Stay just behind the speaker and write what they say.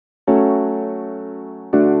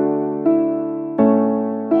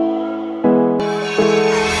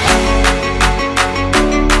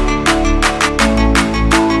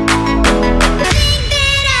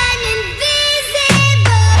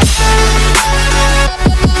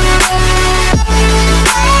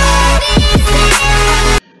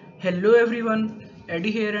Hello everyone, Eddie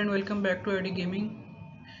here and welcome back to ADDI Gaming.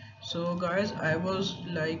 So guys, I was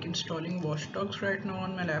like installing Watchdogs right now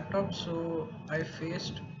on my laptop, so I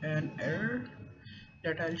faced an error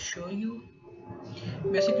that I'll show you.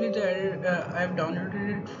 Basically the error, I've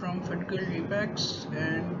downloaded it from Fitgirl Repacks,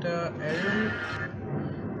 and the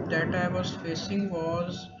error that I was facing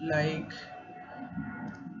was like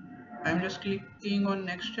I'm just clicking on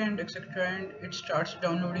next and etc, and it starts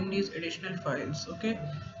downloading these additional files. Okay,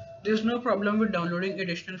 there's no problem with downloading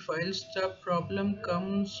additional files. The problem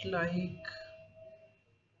comes like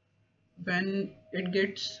when it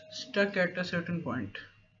gets stuck at a certain point.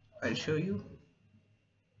 I'll show you.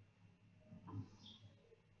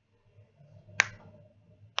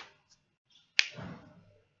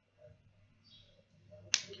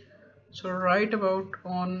 So right about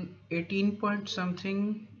on 18 point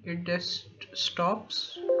something it just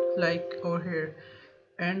stops like over here,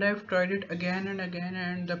 and I've tried it again and again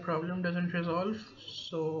and the problem doesn't resolve.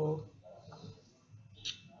 So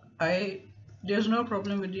there's no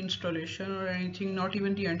problem with the installation or anything, not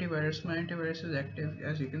even the antivirus. My antivirus is active,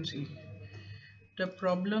 as you can see. The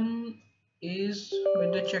problem is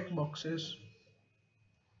with the checkboxes.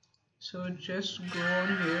 So just go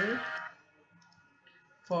on here,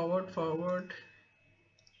 forward,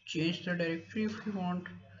 change the directory if you want,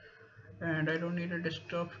 and I don't need a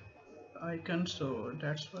desktop icon, so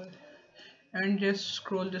that's why. And just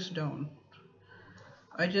scroll this down.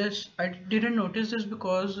 I didn't notice this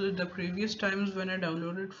because the previous times when I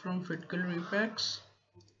downloaded from Fitgirl Repacks,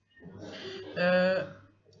 uh,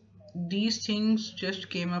 these things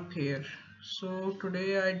just came up here. So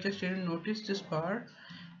today I just didn't notice this bar,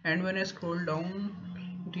 and when I scroll down,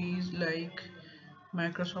 these like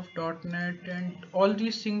Microsoft.NET and all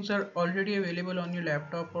these things are already available on your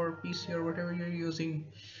laptop or PC or whatever you're using,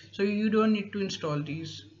 so you don't need to install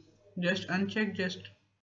these. Just uncheck, just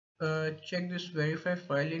check this verify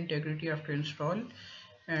file integrity after install,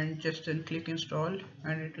 and just then click install,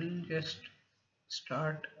 and it will just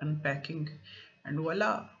start unpacking, and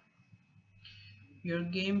voila, your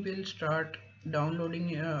game will start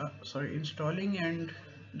downloading installing, and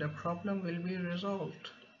the problem will be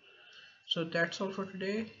resolved. So that's all for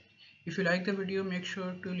today. If you like the video, make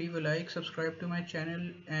sure to leave a like, subscribe to my channel,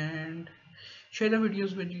 and share the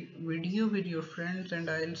video with your friends, and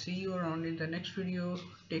I'll see you around in the next video.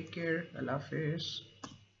 Take care. Allah Hafiz.